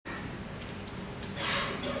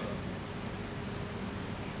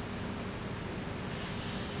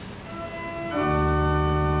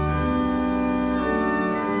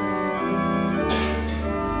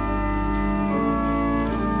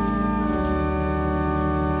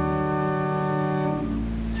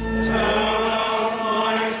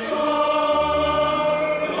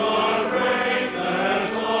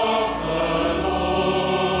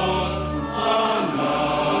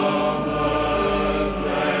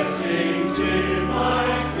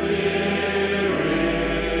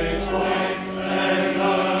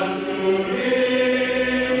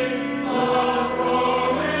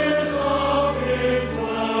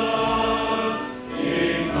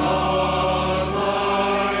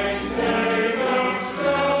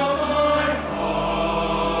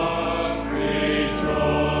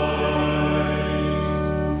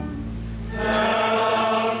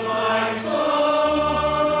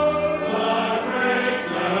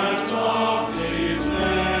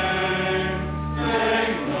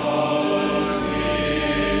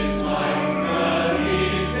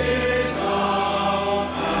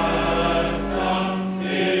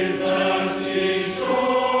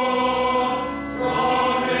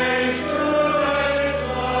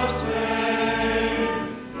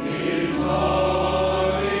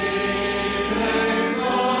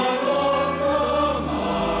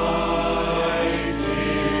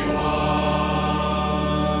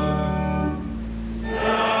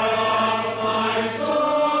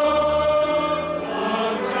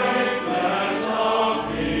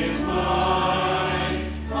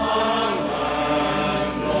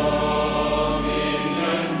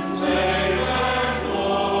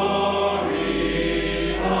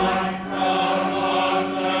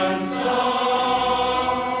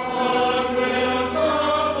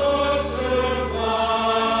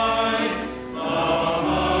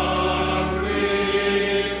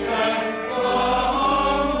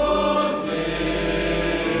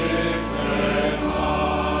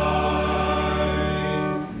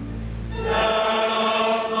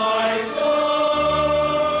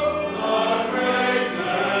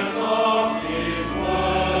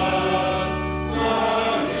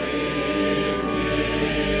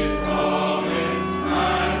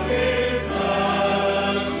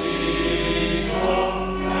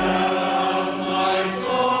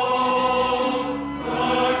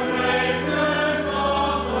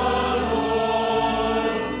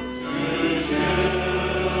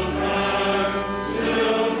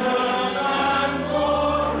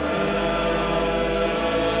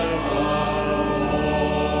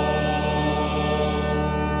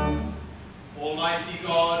Almighty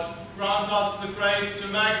God, grant us the grace to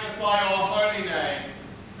magnify your holy name,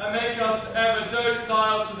 and make us ever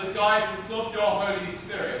docile to the guidance of your Holy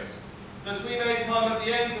Spirit, that we may come at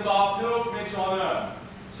the end of our pilgrimage on earth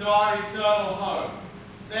to our eternal home,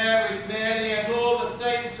 there with Mary and all the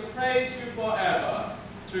saints to praise you forever,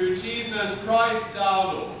 through Jesus Christ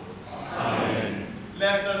our Lord. Amen.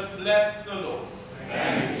 Let us bless the Lord.